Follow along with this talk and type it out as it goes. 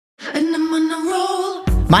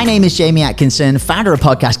My name is Jamie Atkinson, founder of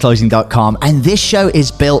podcastclosing.com, and this show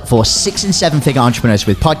is built for 6 and 7 figure entrepreneurs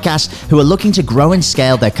with podcasts who are looking to grow and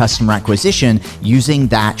scale their customer acquisition using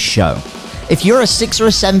that show. If you're a 6 or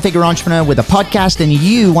a 7 figure entrepreneur with a podcast and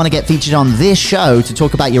you want to get featured on this show to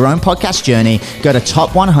talk about your own podcast journey, go to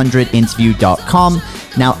top100interview.com.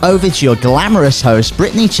 Now over to your glamorous host,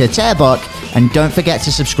 Brittany Chatterbach, and don't forget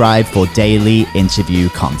to subscribe for daily interview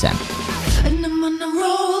content.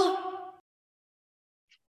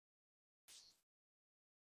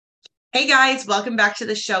 Hey guys, welcome back to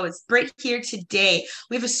the show. It's Britt here today.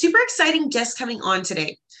 We have a super exciting guest coming on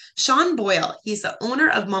today. Sean Boyle. He's the owner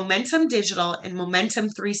of Momentum Digital and Momentum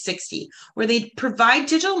 360, where they provide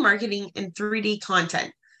digital marketing and 3D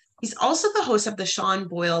content. He's also the host of the Sean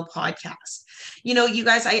Boyle podcast. You know, you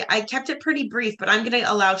guys, I kept it pretty brief, but I'm going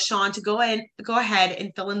to allow Sean to go ahead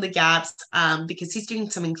and fill in the gaps because he's doing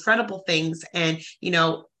some incredible things. And, you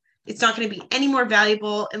know, it's not going to be any more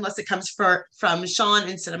valuable unless it comes from Sean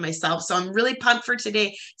instead of myself. So I'm really pumped for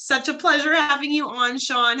today. Such a pleasure having you on,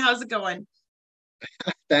 Sean. How's it going?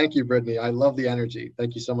 Thank you, Brittany. I love the energy.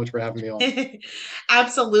 Thank you so much for having me on.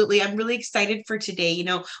 Absolutely. I'm really excited for today. You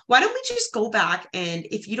know, why don't we just go back and,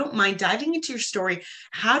 if you don't mind, diving into your story.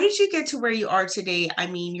 How did you get to where you are today? I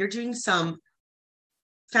mean, you're doing some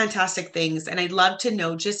fantastic things, and I'd love to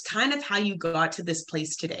know just kind of how you got to this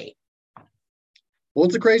place today. Well,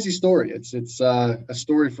 it's a crazy story. It's a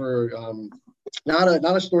story for not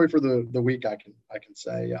a story for the week, I can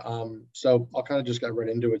say. So I'll kind of just get right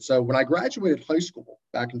into it. So when I graduated high school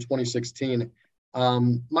back in 2016,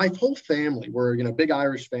 my whole family, we're a big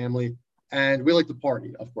Irish family, and we like to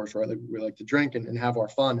party, of course, right? We like to drink and have our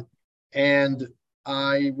fun. And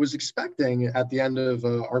I was expecting at the end of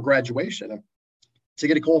our graduation to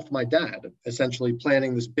get a call from my dad, essentially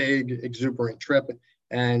planning this big exuberant trip.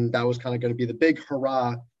 And that was kind of going to be the big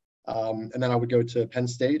hurrah. And then I would go to Penn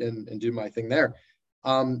State and do my thing there.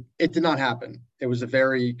 It did not happen. It was a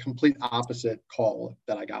very complete opposite call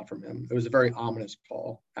that I got from him. It was a very ominous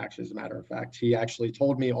call, actually, as a matter of fact. He actually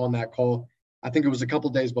told me on that call, I think it was a couple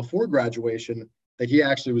of days before graduation, that he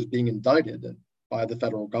actually was being indicted by the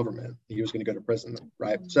federal government. He was going to go to prison,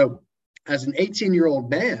 right? So as an 18-year-old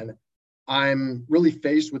man, I'm really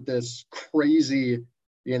faced with this crazy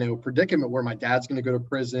predicament where my dad's going to go to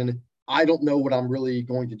prison. I don't know what I'm really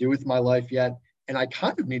going to do with my life yet. And I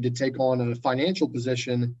kind of need to take on a financial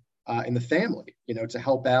position in the family, to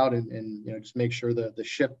help out and just make sure that the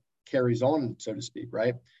ship carries on, so to speak,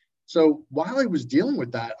 right? So while I was dealing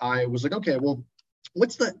with that, I was like, okay, well,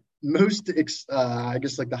 what's the most,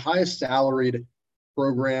 the highest salaried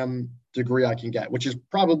program degree I can get, which is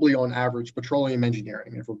probably on average petroleum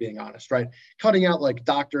engineering, if we're being honest, right? Cutting out like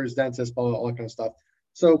doctors, dentists, all that kind of stuff.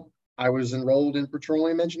 So I was enrolled in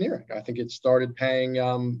petroleum engineering. I think it started paying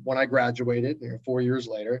when I graduated, 4 years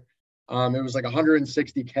later. It was like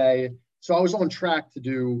 $160K. So I was on track to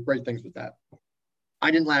do great things with that.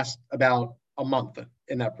 I didn't last about a month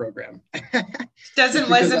in that program.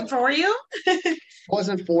 Wasn't for you?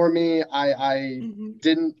 Wasn't for me. I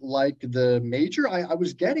didn't like the major. I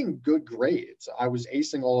was getting good grades. I was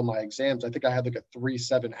acing all of my exams. I think I had like a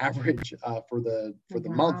 3.7 average for the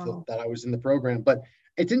month that I was in the program, but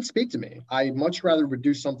it didn't speak to me. I much rather would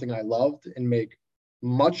do something I loved and make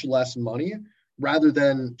much less money rather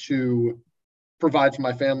than to provide for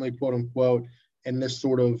my family, quote unquote, in this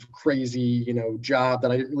sort of crazy, job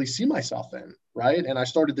that I didn't really see myself in, right? And I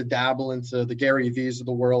started to dabble into the Gary V's of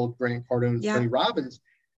the world, Grant Cardone, Tony Robbins,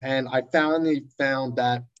 and I finally found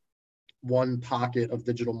that one pocket of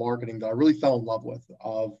digital marketing that I really fell in love with,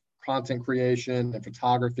 of content creation and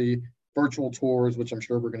photography, virtual tours, which I'm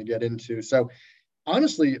sure we're going to get into. So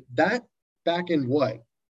honestly, that back in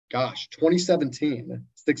 2017,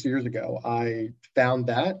 6 years ago, I found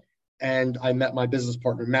that. And I met my business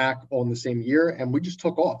partner, Mac, on the same year. And we just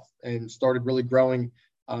took off and started really growing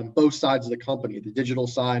both sides of the company, the digital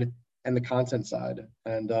side and the content side.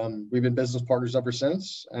 And we've been business partners ever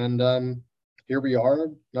since. And here we are,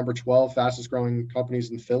 number 12 fastest growing companies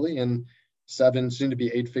in Philly, and 7, soon to be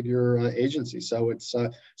 8-figure agency. So it's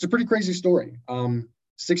a pretty crazy story.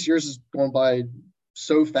 6 years has gone by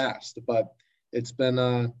so fast, but it's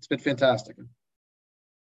been fantastic.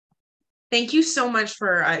 Thank you so much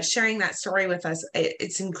for sharing that story with us.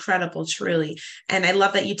 It's incredible, truly. And I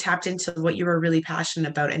love that you tapped into what you were really passionate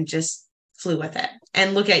about and just flew with it.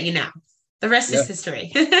 And look at you now. The rest is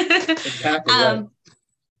history. Exactly. Right.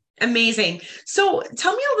 Amazing. So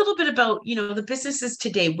tell me a little bit about, the businesses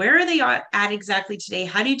today. Where are they at exactly today?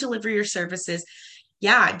 How do you deliver your services?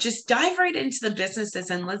 Yeah, just dive right into the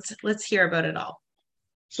businesses and let's hear about it all.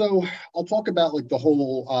 So I'll talk about like the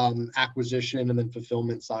whole acquisition and then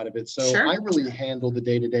fulfillment side of it. So I Sure. really handle the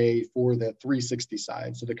day-to-day for the 360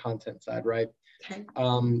 side, so the content side, right? Okay.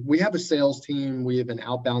 We have a sales team. We have an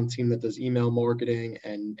outbound team that does email marketing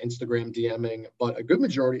and Instagram DMing, but a good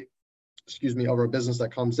majority, of our business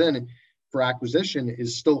that comes in for acquisition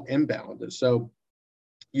is still inbound. So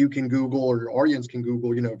you can Google, or your audience can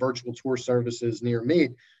Google, virtual tour services near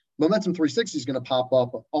me. Momentum 360 is going to pop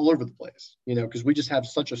up all over the place, because we just have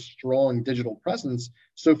such a strong digital presence.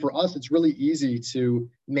 So for us, it's really easy to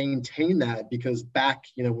maintain that, because back,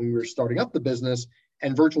 when we were starting up the business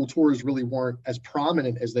and virtual tours really weren't as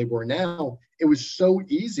prominent as they were now, it was so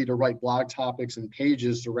easy to write blog topics and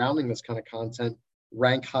pages surrounding this kind of content,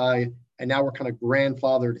 rank high. And now we're kind of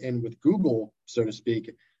grandfathered in with Google, so to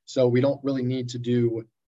speak. So we don't really need to do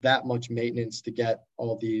that much maintenance to get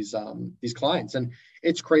all these clients. And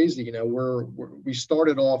it's crazy, we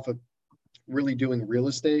started off really doing real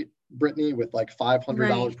estate, Brittany, with like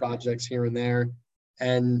 $500 projects here and there.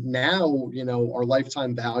 And now, our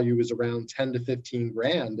lifetime value is around 10 to 15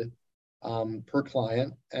 grand per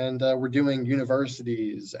client. And we're doing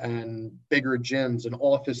universities and bigger gyms and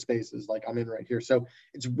office spaces like I'm in right here. So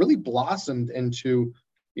it's really blossomed into,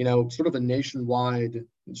 sort of a nationwide,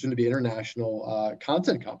 soon to be international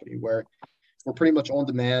content company, where we're pretty much on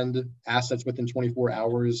demand, assets within 24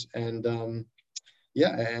 hours. And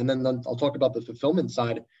and then I'll talk about the fulfillment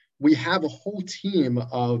side. We have a whole team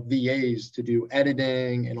of VAs to do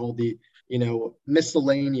editing and all the,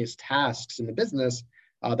 miscellaneous tasks in the business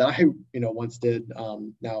that I, once did.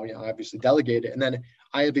 Now, obviously delegated. And then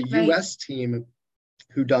I have a US team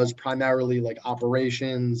who does primarily like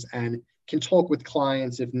operations and can talk with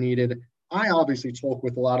clients if needed. I obviously talk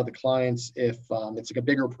with a lot of the clients if it's like a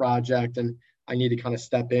bigger project and I need to kind of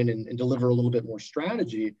step in and deliver a little bit more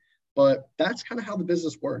strategy. But that's kind of how the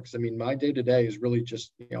business works. I mean, my day-to-day is really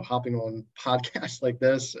just, hopping on podcasts like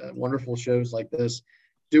this, wonderful shows like this,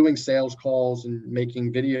 doing sales calls and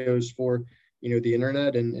making videos for, the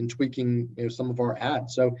internet and tweaking, some of our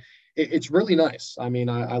ads. So it's really nice. I mean,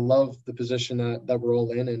 I love the position that we're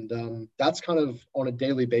all in. And that's kind of on a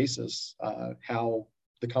daily basis how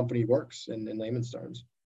the company works in layman's terms.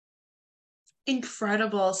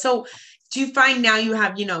 Incredible. So do you find now you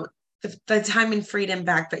have, the time and freedom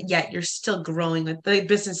back, but yet you're still growing, the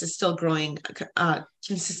business is still growing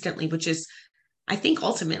consistently, which is, I think,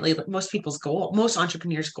 ultimately most people's goal, most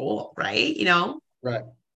entrepreneurs' goal, right? Right.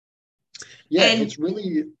 Yeah, and it's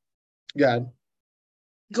really good.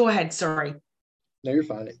 Go ahead. Sorry. No, you're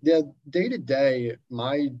fine. Yeah, day to day,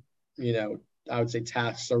 my, I would say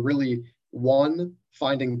tasks are really, one,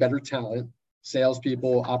 finding better talent,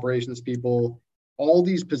 salespeople, operations people, all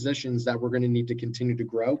these positions that we're going to need to continue to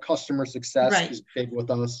grow. Customer success is big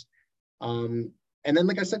with us. And then,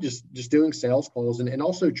 like I said, just doing sales calls and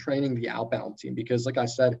also training the outbound team, because like I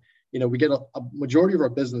said, we get a majority of our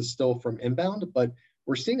business still from inbound, but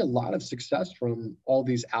we're seeing a lot of success from all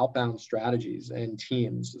these outbound strategies and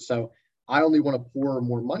teams. So I only want to pour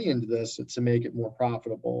more money into this to make it more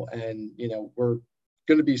profitable. And, we're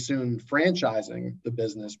going to be soon franchising the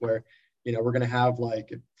business where, we're going to have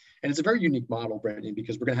and it's a very unique model, Brittany,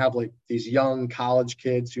 because we're going to have like these young college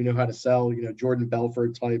kids who know how to sell, Jordan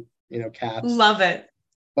Belfort type, cats. Love it.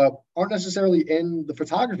 But aren't necessarily in the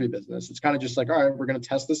photography business. It's kind of just like, all right, we're going to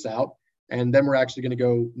test this out. And then we're actually going to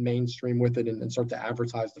go mainstream with it and start to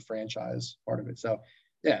advertise the franchise part of it. So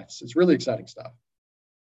yeah, it's really exciting stuff.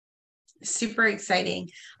 Super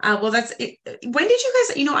exciting. Well, that's it. When did you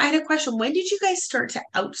guys, I had a question. When did you guys start to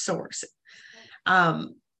outsource,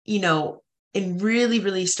 and really,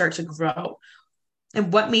 really start to grow?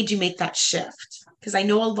 And what made you make that shift? Because I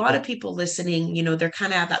know a lot of people listening, they're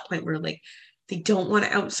kind of at that point where like they don't want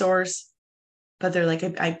to outsource, but they're like,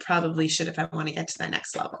 I probably should if I want to get to the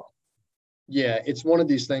next level. Yeah, it's one of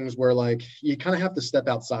these things where like you kind of have to step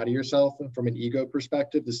outside of yourself from an ego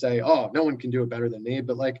perspective to say, oh, no one can do it better than me.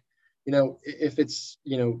 But like, if it's,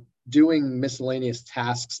 doing miscellaneous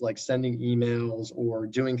tasks like sending emails or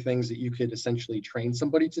doing things that you could essentially train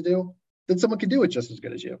somebody to do, then someone could do it just as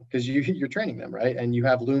good as you, because you're training them, right? And you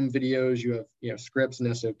have Loom videos, you have, scripts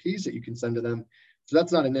and SOPs that you can send to them. So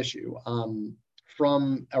that's not an issue.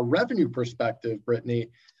 From a revenue perspective, Brittany,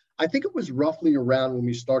 I think it was roughly around when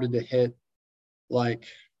we started to hit like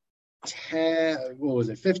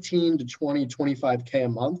 15 to 20, 25K a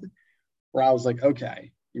month, where I was like,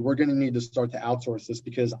 okay, we're going to need to start to outsource this,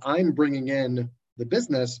 because I'm bringing in the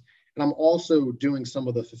business and I'm also doing some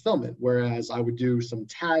of the fulfillment. Whereas I would do some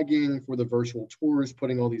tagging for the virtual tours,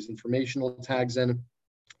 putting all these informational tags in,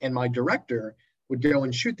 and my director would go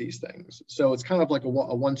and shoot these things. So it's kind of like a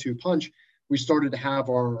 1-2 punch we started to have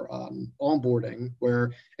our onboarding where,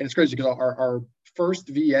 and it's crazy because our first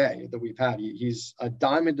VA that we've had, he's a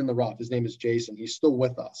diamond in the rough. His name is Jason. He's still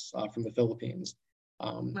with us from the Philippines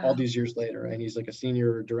all these years later. And he's like a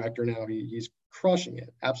senior director now. He's crushing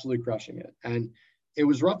it, absolutely crushing it. And it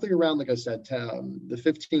was roughly around, like I said, the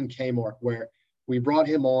 15K mark where we brought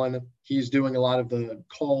him on. He's doing a lot of the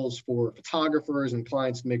calls for photographers and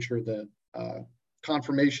clients to make sure the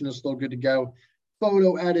confirmation is still good to go.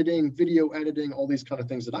 Photo editing, video editing, all these kind of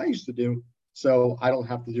things that I used to do. So I don't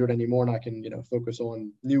have to do it anymore, and I can, focus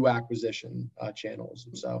on new acquisition channels.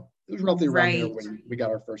 And so it was roughly around there when we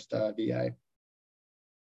got our first VA.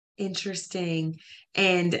 Interesting.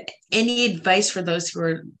 And any advice for those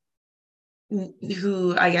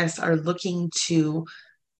who I guess are looking to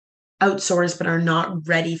outsource but are not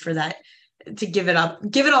ready for that, to give it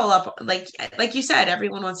all up? Like you said,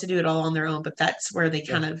 everyone wants to do it all on their own, but that's where they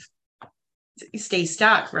kind of stay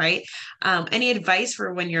stuck, right? Any advice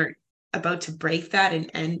for when you're about to break that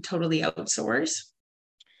and totally outsource?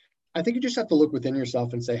 I think you just have to look within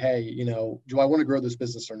yourself and say, hey, do I want to grow this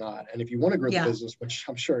business or not? And if you want to grow the business, which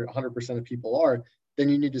I'm sure 100% of people are, then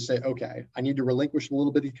you need to say, okay, I need to relinquish a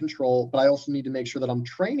little bit of control, but I also need to make sure that I'm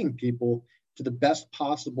training people to the best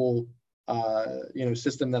possible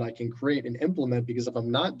system that I can create and implement, because if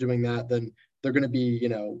I'm not doing that, then they're going to be,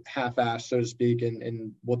 half-assed, so to speak,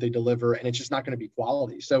 in what they deliver, and it's just not going to be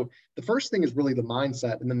quality. So the first thing is really the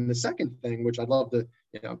mindset. And then the second thing, which I'd love to,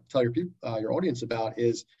 tell your audience about,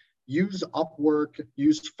 is use Upwork,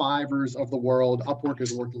 use Fiverrs of the world. Upwork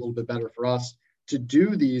has worked a little bit better for us to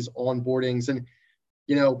do these onboardings. And,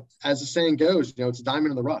 as the saying goes, it's a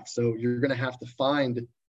diamond in the rough. So you're going to have to find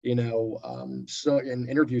and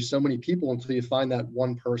interview so many people until you find that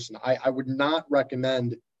one person. I would not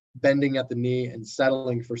recommend bending at the knee and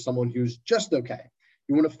settling for someone who's just okay.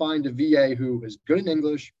 You want to find a VA who is good in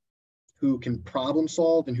English, who can problem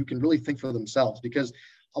solve, and who can really think for themselves. Because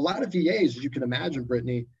a lot of VAs, as you can imagine,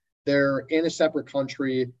 Brittany, they're in a separate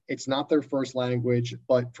country. It's not their first language,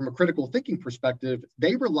 but from a critical thinking perspective,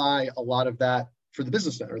 they rely a lot of that for the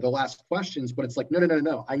business owner. They'll ask questions, but it's like,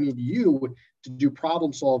 no. I need you to do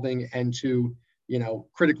problem solving and to,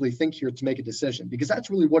 critically think here to make a decision, because that's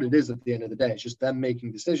really what it is at the end of the day. It's just them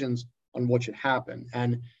making decisions on what should happen.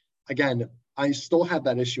 And again, I still have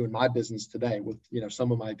that issue in my business today with,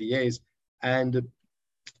 some of my VAs. And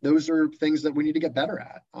those are things that we need to get better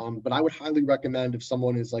at. But I would highly recommend, if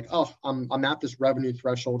someone is like, oh, I'm at this revenue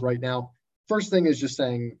threshold right now, first thing is just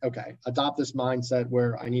saying, okay, adopt this mindset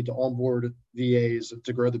where I need to onboard VAs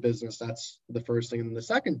to grow the business. That's the first thing. And then the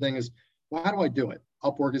second thing is, well, how do I do it?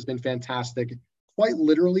 Upwork has been fantastic. Quite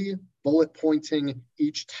literally bullet pointing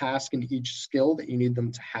each task and each skill that you need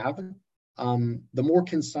them to have. The more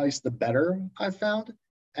concise, the better, I've found.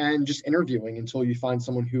 And just interviewing until you find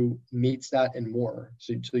someone who meets that and more.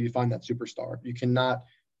 So until you find that superstar. You cannot,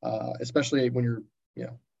 especially when you're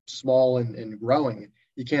small and growing,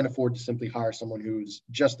 you can't afford to simply hire someone who's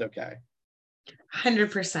just okay.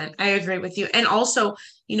 100%. I agree with you. And also,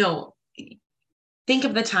 think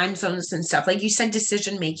of the time zones and stuff. Like you said,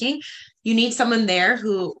 decision making. You need someone there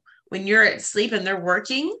who, when you're asleep and they're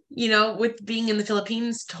working, with being in the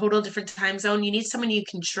Philippines, total different time zone, you need someone you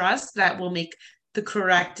can trust that will make the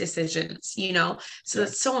correct decisions, So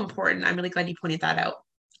that's so important. I'm really glad you pointed that out.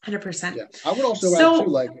 100%. Yeah. I would also add too,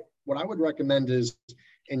 like what I would recommend is,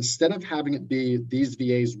 instead of having it be these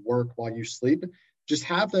VAs work while you sleep, just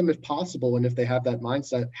have them, if possible, and if they have that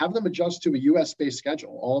mindset, have them adjust to a US-based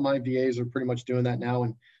schedule. All of my VAs are pretty much doing that now.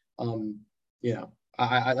 And,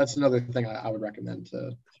 that's another thing I would recommend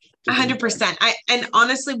to 100%. And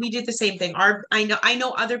honestly, we do the same thing. I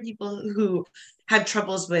know other people who have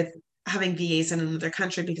troubles with having VAs in another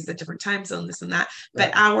country because of different time zone, this and that.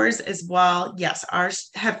 But ours as well, yes, ours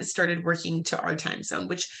have started working to our time zone,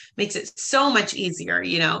 which makes it so much easier,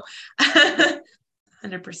 100%.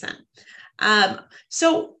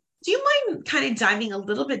 So do you mind kind of diving a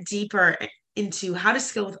little bit deeper into how to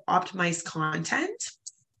scale with optimized content?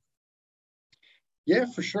 Yeah,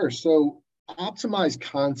 for sure. So optimized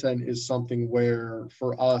content is something where,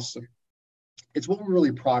 for us, it's what we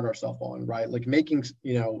really pride ourselves on, right? Like making,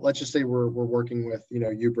 let's just say we're working with,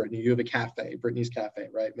 you, Brittany, you have a cafe, Brittany's Cafe,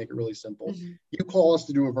 right? Make it really simple. Mm-hmm. You call us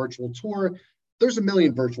to do a virtual tour. There's a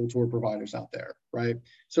million virtual tour providers out there, right?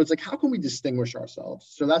 So it's like, how can we distinguish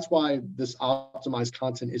ourselves? So that's why this optimized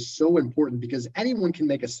content is so important, because anyone can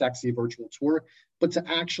make a sexy virtual tour, but to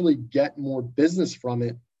actually get more business from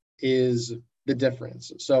it is the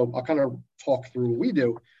difference. So I'll kind of talk through what we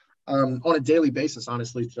do on a daily basis,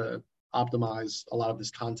 honestly, to optimize a lot of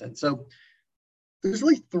this content. So There's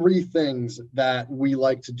really three things that we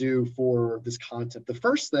like to do for this content. The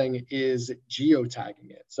first thing is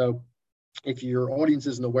geotagging it. So if your audience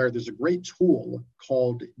isn't aware, there's a great tool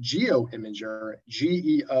called GeoImager,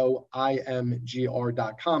 GeoImgr.com.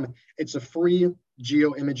 It's a free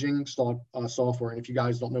geoimaging software. And if you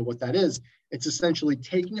guys don't know what that is, it's essentially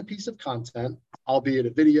taking a piece of content, albeit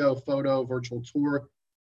a video, photo, virtual tour,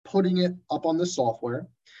 putting it up on the software,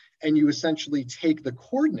 and you essentially take the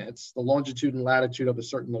coordinates, the longitude and latitude of a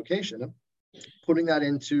certain location, putting that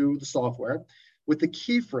into the software with the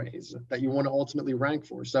key phrase that you want to ultimately rank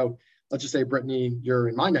for. So let's just say, Brittany, you're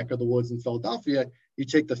in my neck of the woods in Philadelphia. You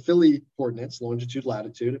take the Philly coordinates, longitude,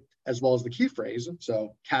 latitude, as well as the key phrase.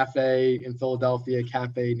 So cafe in Philadelphia,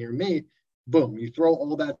 cafe near me. Boom, you throw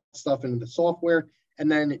all that stuff into the software,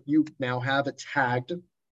 and then you now have a tagged,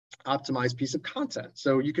 optimized piece of content.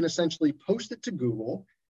 So you can essentially post it to Google,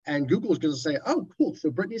 and Google is going to say, oh, cool. So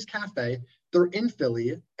Brittany's Cafe, they're in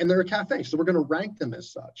Philly and they're a cafe. So we're going to rank them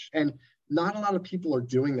as such. And not a lot of people are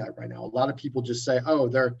doing that right now. A lot of people just say, oh,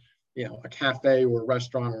 they're, a cafe or a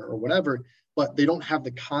restaurant or whatever, but they don't have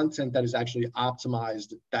the content that is actually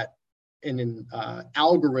optimized that in an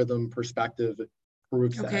algorithm perspective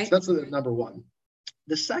proves that. So that's the number one.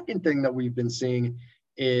 The second thing that we've been seeing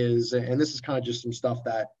is, and this is kind of just some stuff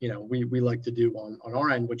that, we like to do on our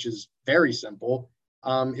end, which is very simple,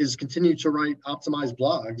 is continue to write optimized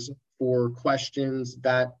blogs for questions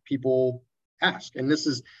that people ask. And this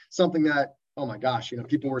is something that, oh my gosh,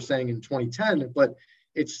 people were saying in 2010, but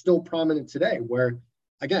it's still prominent today, where,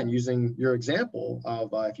 again, using your example of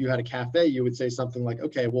if you had a cafe, you would say something like,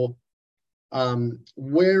 okay, well,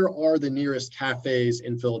 where are the nearest cafes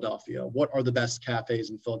in Philadelphia? What are the best cafes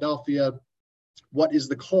in Philadelphia? What is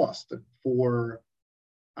the cost for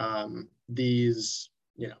these,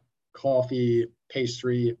 coffee,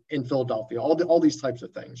 pastry in Philadelphia, all these types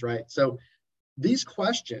of things, right? So these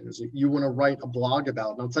questions you want to write a blog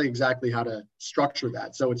about, and I'll tell you exactly how to structure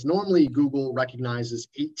that. So it's normally Google recognizes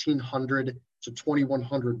 1,800 to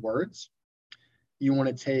 2,100 words. You want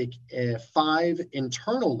to take 5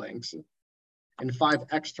 internal links and 5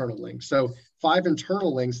 external links. So 5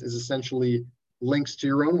 internal links is essentially links to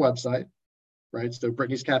your own website, right? So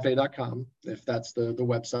brittany'scafe.com, if that's the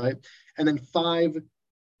website. And then 5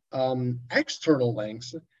 external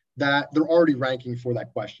links that they're already ranking for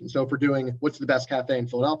that question. So if we're doing what's the best cafe in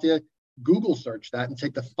Philadelphia, Google search that and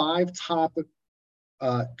take the 5 top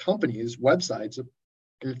companies' websites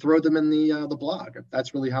and throw them in the blog.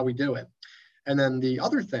 That's really how we do it. And then the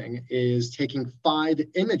other thing is taking 5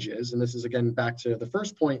 images, and this is again back to the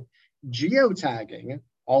first point, geotagging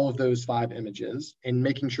all of those 5 images and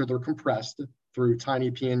making sure they're compressed through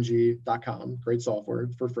tinypng.com, great software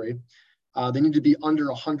for free. They need to be under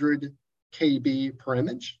 100 KB per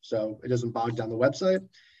image, so it doesn't bog down the website.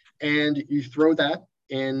 And you throw that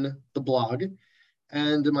in the blog.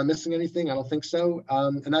 And am I missing anything? I don't think so.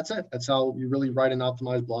 And that's it. That's how you really write an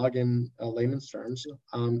optimized blog in layman's terms.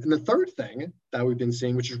 And the third thing that we've been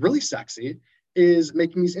seeing, which is really sexy, is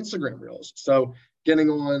making these Instagram reels. So getting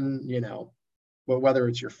on, whether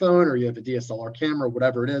it's your phone or you have a DSLR camera,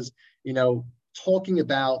 whatever it is, talking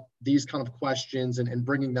about these kind of questions and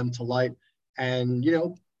bringing them to light and,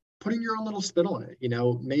 putting your own little spin on it.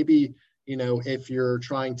 Maybe, if you're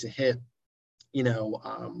trying to hit,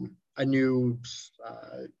 a new,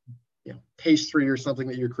 pastry or something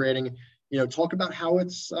that you're creating, talk about how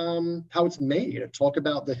it's made, talk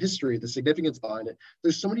about the history, the significance behind it.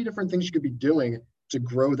 There's so many different things you could be doing to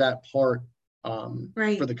grow that part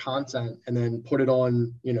right. for the content and then put it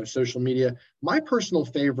on, social media. My personal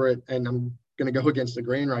favorite, and I'm going to go against the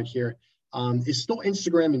grain right here, is still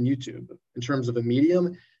Instagram and YouTube in terms of a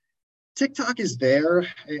medium. TikTok is there,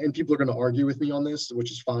 and people are going to argue with me on this,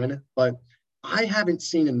 which is fine, but I haven't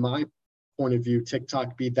seen, in my point of view,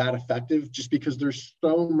 TikTok be that effective just because there's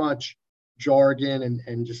so much jargon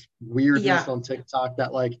and just weirdness on TikTok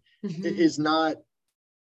that it is not,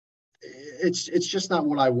 it's just not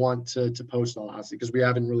what I want to post on, honestly, because we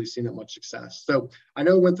haven't really seen that much success. So I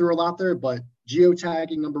know I went through a lot there, but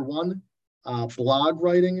geotagging, number 1, blog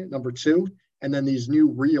writing, number 2, and then these new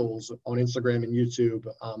reels on Instagram and YouTube.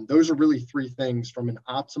 Those are really 3 things from an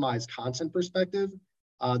optimized content perspective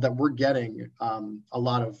that we're getting a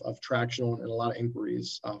lot of traction on and a lot of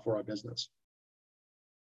inquiries for our business.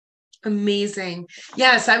 Amazing.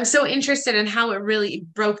 Yes, I'm so interested in how it really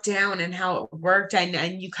broke down and how it worked,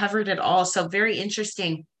 and you covered it all. So very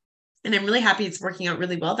interesting. And I'm really happy it's working out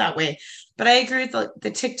really well that way. But I agree with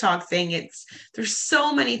the TikTok thing. There's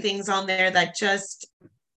so many things on there that just,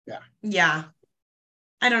 yeah.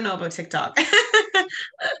 I don't know about TikTok.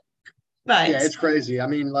 But yeah, it's crazy. I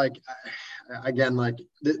mean, again, like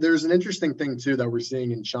there's an interesting thing too that we're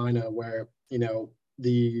seeing in China where,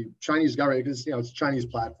 the Chinese government, because, it's a Chinese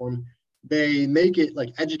platform, they make it like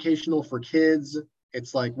educational for kids.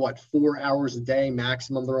 It's like what, 4 hours a day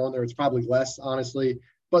maximum they're on there. It's probably less, honestly.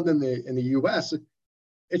 But then in the US,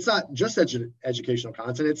 it's not just educational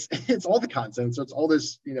content. It's all the content. So it's all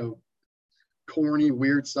this, corny,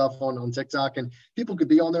 weird stuff on TikTok, and people could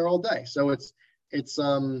be on there all day. So it's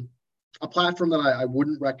a platform that I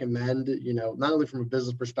wouldn't recommend, not only from a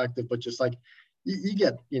business perspective, but just like you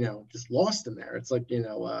get, just lost in there. It's like,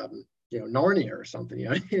 Narnia or something,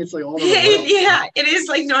 it's like all over the world. Yeah, it is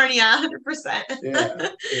like Narnia, 100%. Yeah,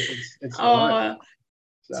 it's wild.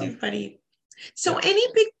 Too funny. So any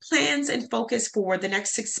big plans and focus for the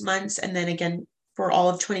next 6 months, and then again for all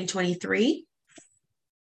of 2023?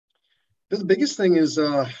 The biggest thing is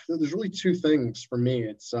there's really two things for me.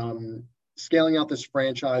 It's scaling out this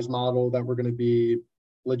franchise model that we're going to be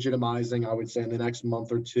legitimizing, I would say, in the next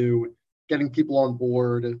month or two, getting people on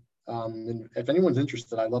board. And if anyone's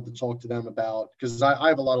interested, I'd love to talk to them about, because I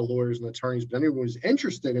have a lot of lawyers and attorneys, but anyone who's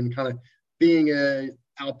interested in kind of being a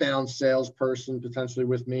outbound salesperson potentially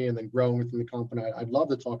with me and then growing within the company, I'd love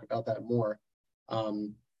to talk about that more.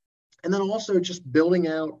 And then also just building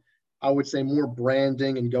out, I would say, more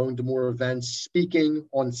branding and going to more events, speaking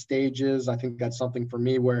on stages. I think that's something for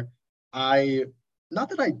me where because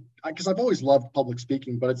I've always loved public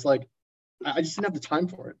speaking, but it's like, I just didn't have the time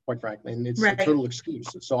for it, quite frankly. And it's a total excuse.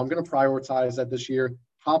 So I'm going to prioritize that this year,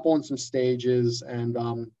 hop on some stages and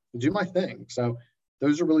do my thing. So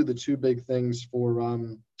those are really the two big things for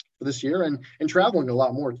this year, and traveling a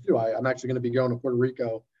lot more too. I'm actually going to be going to Puerto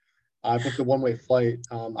Rico. I booked a one-way flight.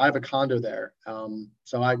 I have a condo there.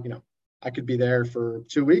 So I could be there for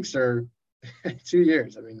 2 weeks or 2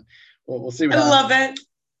 years. I mean, we'll see what happens. I love it.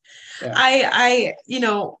 Yeah.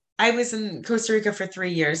 I was in Costa Rica for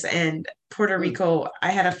 3 years, and Puerto Rico,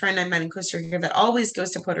 I had a friend I met in Costa Rica that always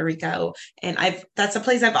goes to Puerto Rico, and that's a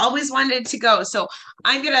place I've always wanted to go. So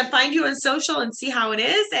I'm going to find you on social and see how it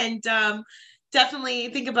is, and definitely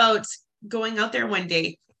think about going out there one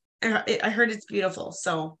day. I heard it's beautiful.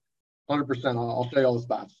 So 100%. I'll tell you all the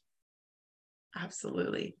spots.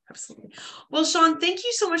 Absolutely. Well, Sean, thank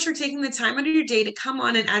you so much for taking the time out of your day to come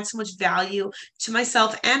on and add so much value to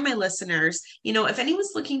myself and my listeners. If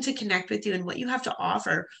anyone's looking to connect with you and what you have to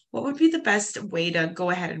offer, what would be the best way to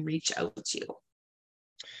go ahead and reach out to you?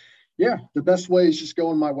 Yeah, the best way is just go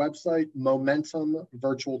on my website,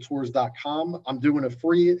 momentumvirtualtours.com. I'm doing a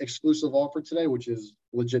free exclusive offer today, which is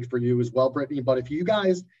legit for you as well, Brittany. But if you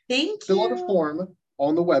guys fill out a form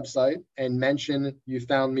on the website and mention you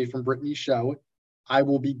found me from Brittany's show, I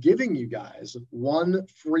will be giving you guys one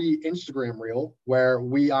free Instagram reel where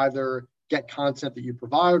we either get content that you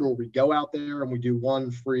provide or we go out there and we do one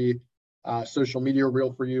free social media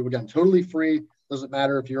reel for you. Again, totally free. Doesn't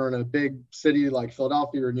matter if you're in a big city like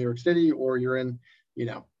Philadelphia or New York City, or you're in,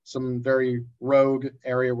 some very rogue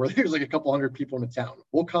area where there's like a couple hundred people in a town.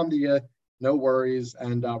 We'll come to you, no worries.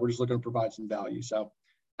 And we're just looking to provide some value. So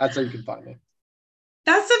that's how you can find me.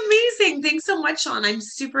 That's amazing. Thanks so much, Sean. I'm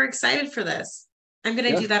super excited for this. I'm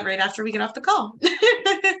going to do that right after we get off the call.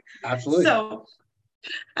 Absolutely. So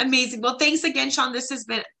amazing. Well, thanks again, Sean. This has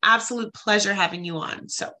been an absolute pleasure having you on.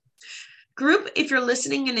 So group, if you're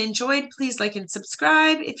listening and enjoyed, please like and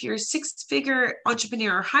subscribe. If you're a six-figure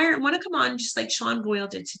entrepreneur or higher and want to come on, just like Sean Boyle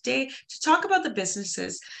did today, to talk about the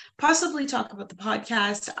businesses, possibly talk about the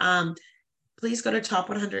podcast, please go to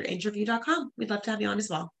top100interview.com. We'd love to have you on as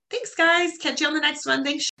well. Thanks, guys. Catch you on the next one.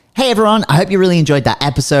 Thanks. Hey everyone, I hope you really enjoyed that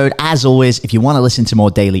episode. As always, if you want to listen to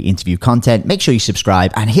more daily interview content, make sure you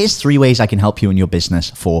subscribe. And here's 3 ways I can help you in your business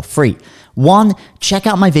for free. 1, check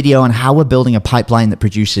out my video on how we're building a pipeline that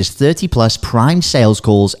produces 30 plus prime sales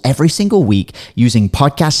calls every single week using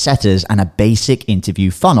podcast setters and a basic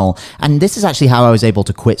interview funnel. And this is actually how I was able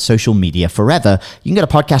to quit social media forever. You can go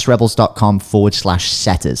to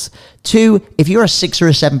podcastrebels.com/setters. 2, if you're a 6 or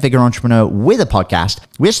a 7-figure entrepreneur with a podcast,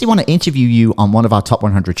 we actually want to interview you on one of our top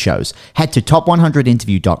 100 shows. Head to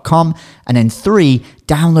top100interview.com. And then 3,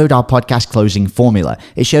 download our podcast closing formula.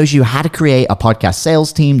 It shows you how to create a podcast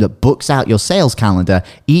sales team that books out your sales calendar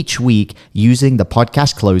each week using the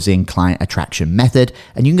podcast closing client attraction method.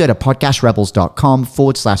 And you can go to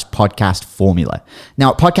podcastrebels.com/podcast formula.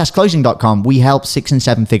 Now at podcastclosing.com, we help 6 and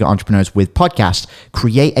 7-figure entrepreneurs with podcasts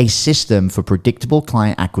create a system for predictable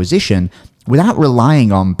client acquisition without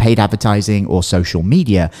relying on paid advertising or social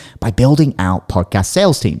media by building out podcast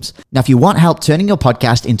sales teams. Now, if you want help turning your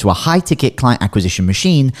podcast into a high-ticket client acquisition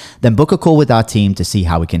machine, then book a call with our team to see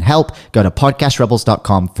how we can help. Go to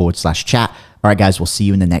podcastrebels.com/chat. All right, guys, we'll see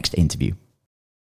you in the next interview.